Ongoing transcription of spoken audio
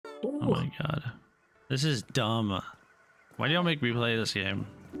Oh my god. This is dumb. Why do y'all make me play this game?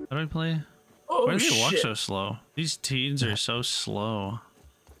 How do I play? Oh, Why do they walk shit. so slow? These teens are so slow.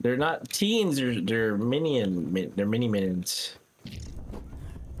 They're not teens, they're mini minions.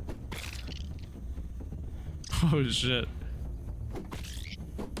 Oh shit.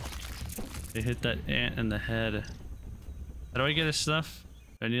 They hit that ant in the head. How do I get his stuff?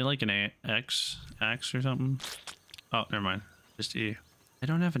 I need like an axe or something. Oh, never mind. Just E. I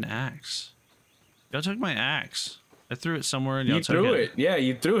don't have an axe. Y'all took my axe. I threw it somewhere and y'all took it. You threw it. Yeah,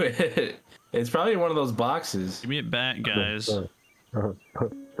 you threw it. It's probably in one of those boxes. Give me it back, guys.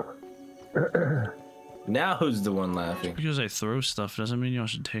 Now who's the one laughing? Because I throw stuff doesn't mean y'all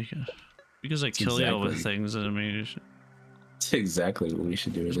should take it. Because I kill y'all with things doesn't mean you should. That's exactly what we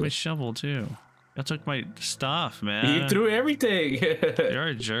should do. There's my shovel too. Y'all took my stuff, man. You threw everything.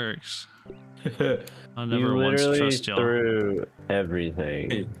 You're jerks. I'll You never once literally trust y'all. threw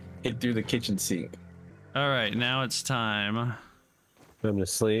everything. It through the kitchen sink. Alright, now it's time. Time to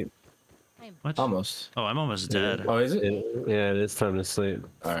sleep. What? Almost. Oh, I'm almost dead. Oh, is it? Yeah, it is time to sleep.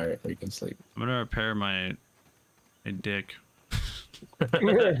 All right, we can sleep. I'm gonna repair my dick.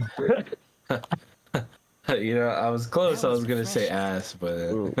 You know, I was close. I was gonna say ass,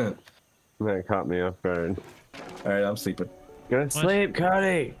 but That caught me off guard. all right, I'm sleeping. Go to sleep,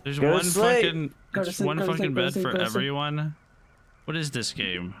 Cody. There's Go to one sleep. fucking bed for everyone. What is this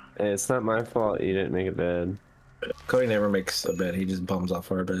game? Hey, it's not my fault you didn't make a bed. Cody never makes a bed. He just bums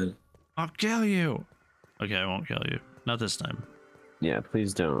off our bed. I'll kill you. Okay, I won't kill you. Not this time. Yeah,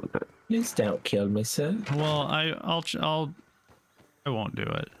 please don't. Please don't kill me, sir. Well, I won't do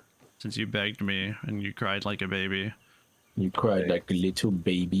it. Since you begged me and you cried like a baby. You cried like a little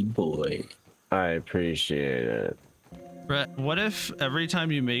baby boy. I appreciate it. Brett, what if every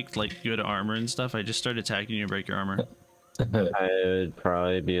time you make like good armor and stuff, I just start attacking you and break your armor? I would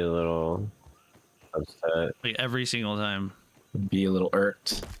probably be a little upset. Like every single time. Be a little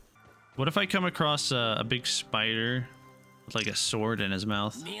irked. What if I come across a big spider with like a sword in his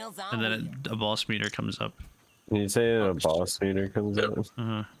mouth, and then a boss meter comes up? Can you say a boss meter comes up?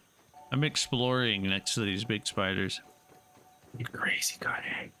 I'm exploring next to these big spiders. You're crazy,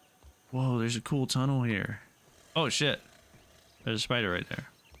 Cody. Whoa, there's a cool tunnel here. Oh shit, there's a spider right there.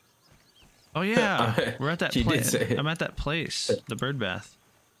 Oh yeah, we're at that place. I'm at that place, the bird bath.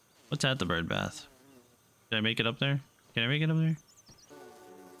 What's at the bird bath? Did I make it up there? Can I make it up there?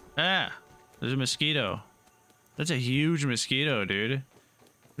 Ah, there's a mosquito. That's a huge mosquito, dude.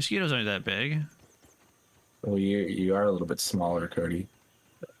 Mosquitoes aren't that big. Well, you are a little bit smaller, Cody.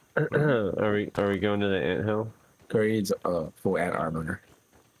 Are we going to the anthill? Cody needs full ant armor.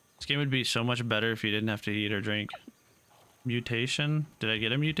 This game would be so much better if you didn't have to eat or drink. Mutation? Did I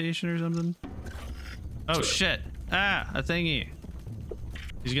get a mutation or something? Oh shit! Ah, a thingy.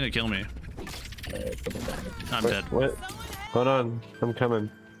 He's gonna kill me. I'm dead. What? Hold on, I'm coming.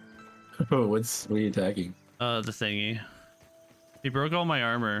 What are you attacking? The thingy. He broke all my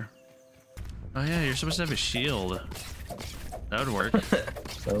armor. Oh yeah, you're supposed to have a shield. That would work.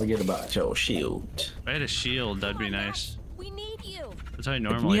 Don't forget about your shield. If I had a shield, that'd be nice. We need you. That's how I If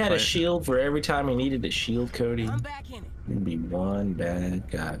normally you had a fight. shield for every time you needed a shield, Cody, I'm back in it. you'd be one bad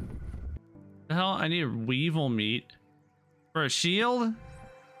guy. The hell? I need weevil meat for a shield?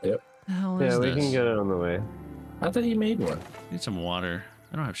 Yep. The hell is Yeah, we this? can get it on the way. I thought you made one. Need some water.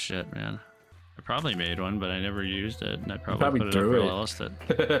 I don't have shit, man. I probably made one, but I never used it, and I probably put it up where I lost it.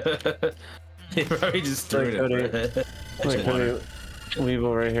 He probably just threw it. Look, Cody,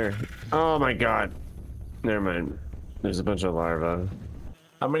 weevil right here. Oh my god. Never mind. There's a bunch of larvae.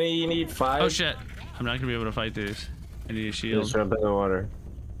 How many you need? 5? Oh shit! I'm not gonna be able to fight these. I need a shield. Just jump in the water.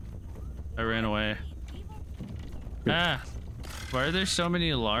 I ran away. Ah! Why are there so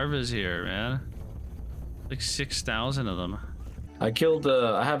many larvas here, man? Like 6,000 of them. I killed.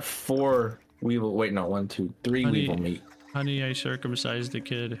 I have 4 weevil. Wait, no, 1, 2, 3 weevil meat. Honey, I circumcised the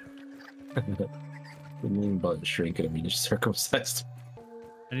kid. What do you mean about shrinking him? You just circumcised.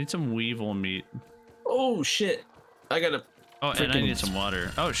 I need some weevil meat. Oh shit! I got a. Oh, and I need some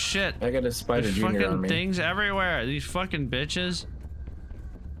water. Oh shit! I got a spider There's junior on fucking me. things everywhere. These fucking bitches.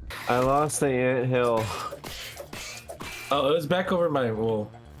 I lost the anthill. Oh, it was back over my wall.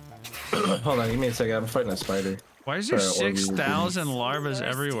 Hold on, give me a second. I'm fighting a spider. Why is there Sorry, or we were 6,000 larvas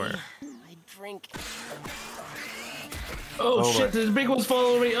everywhere? I drink. Oh shit! There's big ones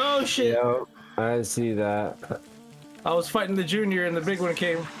following me. Oh shit! Yep, I see that. I was fighting the junior and the big one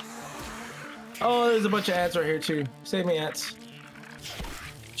came. Oh, there's a bunch of ants right here too. Save me, ants.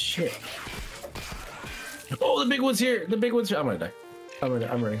 Shit. Oh, the big one's here. The big one's here. I'm gonna die.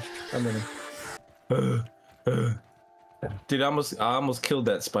 I'm running. Dude, I almost killed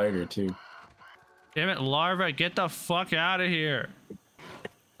that spider too. Damn it, larva, get the fuck out of here.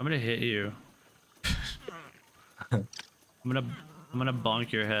 I'm gonna hit you. I'm gonna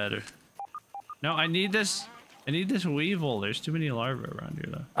bonk your head. No, I need this weevil. There's too many larvae around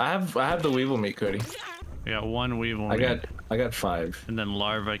here though. I have the weevil meat, Cody. I got one weevil I meat. got 5. And then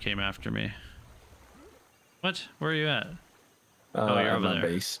larva came after me. What? Where are you at? Oh, you're over there.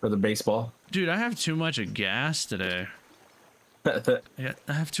 Base for the baseball. Dude, I have too much gas today. I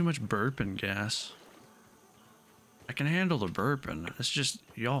have too much burping gas. I can handle the burping. It's just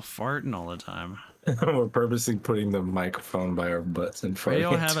y'all farting all the time. We're purposely putting the microphone by our butts and farting.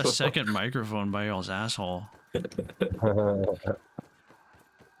 Y'all have a second microphone by y'all's asshole.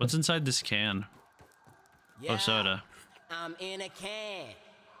 What's inside this can? Yeah, Oh, soda. I'm in a can,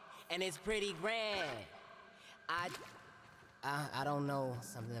 and it's pretty grand. I don't know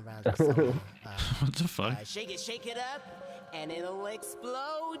something about this song. What the fuck? Shake it up, and it'll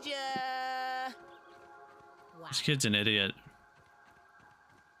explode ya. Wow. This kid's an idiot.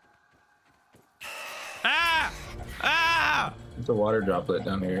 Ah! Ah! There's a water droplet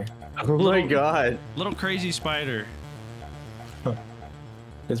down here. Oh my god. Little crazy spider.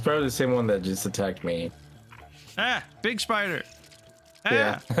 It's probably the same one that just attacked me. Ah! Big spider. Ah!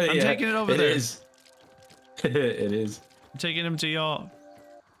 Yeah. I'm taking it over there. It is. It is. I'm taking him to y'all.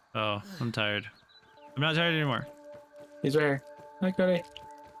 Oh, I'm tired. I'm not tired anymore. He's right here. Hi, Cody.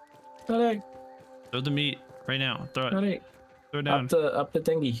 Cody. Throw the meat right now. Throw it. Cody. Throw it down. Up the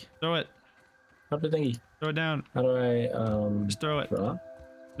thingy. Throw it. Up the thingy. Throw it down. How do I Just throw it. Draw?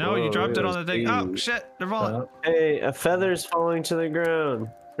 No, Whoa, you dropped it on the thing. Oh easy. shit, they're falling. Hey, a feather's falling to the ground.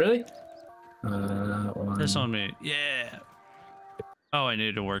 Really? This on me. Yeah. Oh, I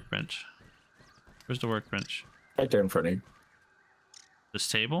needed a workbench. Where's the workbench? Right there in front of you. This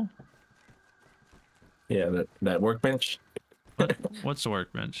table? Yeah, that workbench. What's the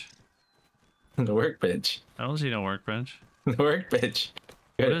workbench? The workbench. I don't see no workbench. The workbench.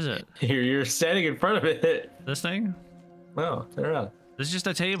 What is it? You're standing in front of it. This thing? No, turn around. This is just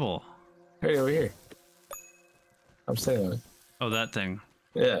a table. Hey, over here. I'm standing on it. Oh, that thing.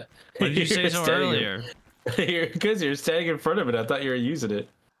 Yeah. Why did you say so earlier? Because you're standing in front of it. I thought you were using it.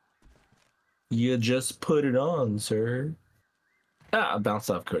 You just put it on, sir. Ah, I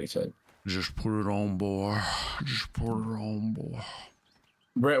bounced off Cody's head. Just put it on, boy. Just put it on, boy.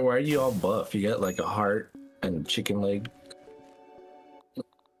 Brett, why are you all buff? You got like a heart and chicken leg.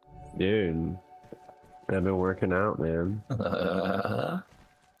 Dude, I've been working out, man.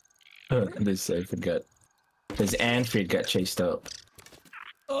 This Anfid got chased up.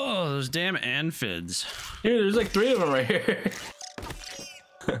 Oh, those damn Anfids. Dude, there's like 3 of them right here.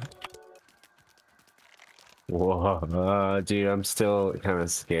 Whoa, dude, I'm still kind of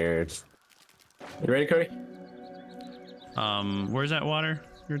scared. You ready, Cody? Where's that water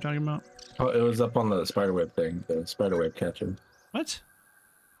you were talking about? Oh, it was up on the spiderweb thing. The spiderweb catcher. What?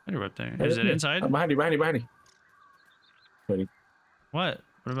 Spiderweb thing. Is it inside? Behind you. Ready? What?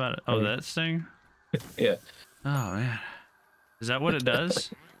 What about it? Oh, that thing? Yeah. Oh, man. Is that what it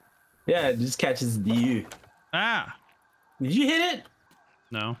does? Yeah, it just catches you. Ah! Did you hit it?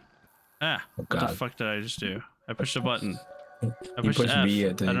 No. Ah. Oh, What God. the fuck did I just do? I pushed a button. I You pushed pushed F. B, I I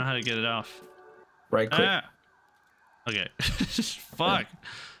think. don't know how to get it off. Right click. Ah! Okay. Fuck.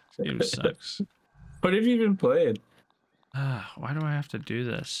 This game sucks. What have you been playing? Why do I have to do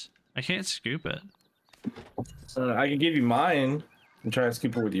this? I can't scoop it. I can give you mine and try to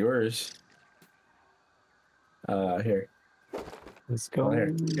scoop it with yours. Here. Let's go. Oh,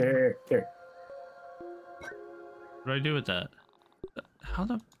 here. What do I do with that? How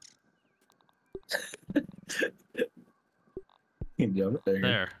the... You jump there.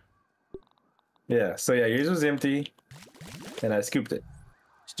 There. Yeah, so yeah, yours was empty, and I scooped it.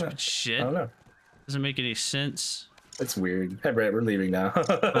 Stupid shit. I don't know. Doesn't make any sense. It's weird. Hey, Brett, we're leaving now.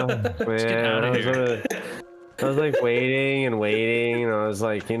 Oh, man, outta here. I was like waiting, and I was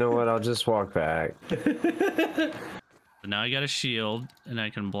like, you know what? I'll just walk back. But now I got a shield, and I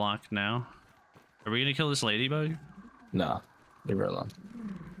can block now. Are we gonna kill this ladybug? Nah, leave her alone.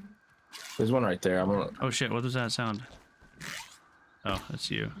 There's one right there. I'm gonna. Oh shit, what does that sound? Oh,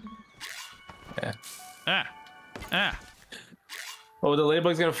 that's you. Yeah. Ah! Ah! Oh, the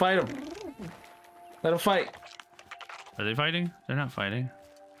ladybug's gonna fight him. Let him fight. Are they fighting? They're not fighting.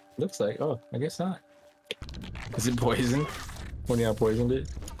 Looks like. Oh, I guess not. Is it poison? When you poisoned it?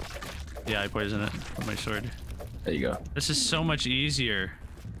 Yeah, I poisoned it with my sword. There you go. This is so much easier.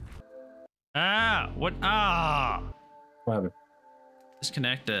 Ah! What? Ah! What happened?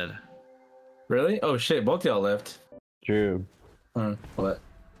 Disconnected. Really? Oh shit! Both y'all left. Drew, What?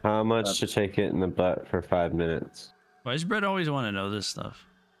 how much to take it in the butt for 5 minutes? Why does Brett always want to know this stuff?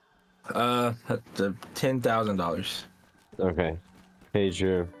 The $10,000. Okay. Hey,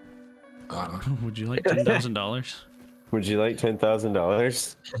 Drew. Would you like $10,000? Would you like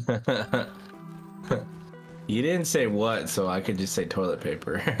 $10,000? You didn't say what, so I could just say toilet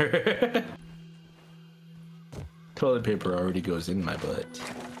paper. Toilet paper already goes in my butt.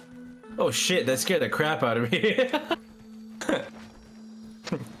 Oh shit, that scared the crap out of me.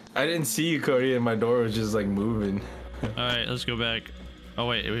 I didn't see you, Cody, and my door was just like moving. Alright, let's go back. Oh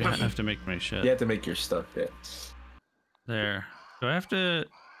wait, we have to make my shit. You have to make your stuff, yeah. There. Do I have to...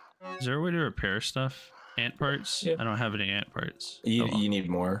 Is there a way to repair stuff? Ant parts? Yeah. I don't have any ant parts. You need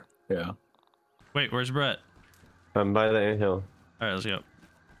more, yeah. Wait, where's Brett? I'm by the anthill. Alright, let's go.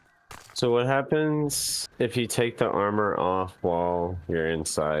 So what happens if you take the armor off while you're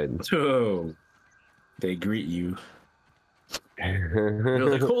inside? Oh, they greet you. You're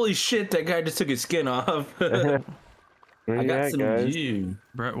like, holy shit, that guy just took his skin off. I got some guys. Jew.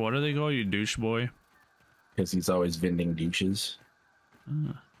 Brett, what do they call you, douche boy? Because he's always vending douches.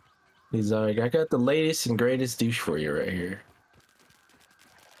 He's like, I got the latest and greatest douche for you right here.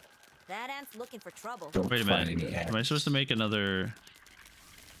 That ant's looking for trouble. Don't Wait a find minute. any Am I supposed to make another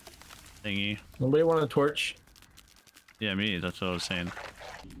thingy? Nobody want a torch? Yeah, me. That's what I was saying.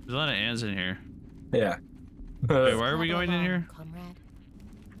 There's a lot of ants in here. Yeah. Wait, why are we going in here? Comrade.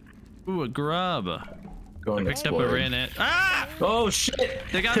 Ooh, a grub. Going I picked up a ran ant. Ah! Oh shit!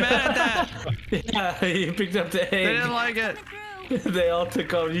 They got mad at that. Yeah, he picked up the egg. They didn't like it. They all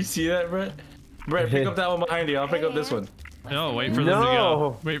took off. You see that, Brett? Brett, pick up that one behind you. I'll pick up this one. No, wait for them to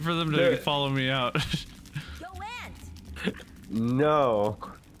go. Wait for them to follow me out. Go ant. No.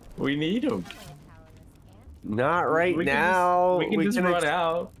 We need him. Not right now. We can just run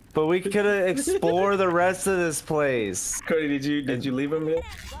out. But we could explore the rest of this place. Cody, did you leave him yet?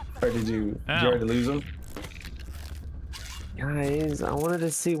 Or did you already lose him? Guys, I wanted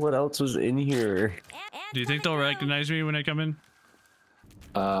to see what else was in here. Do you think they'll recognize me when I come in?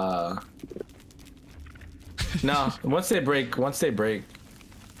 No. Once they break. I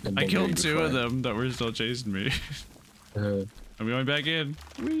killed two of them that were still chasing me. I'm going back in.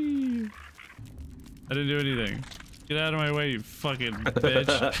 Whee! I didn't do anything. Get out of my way, you fucking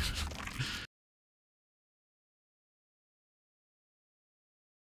bitch.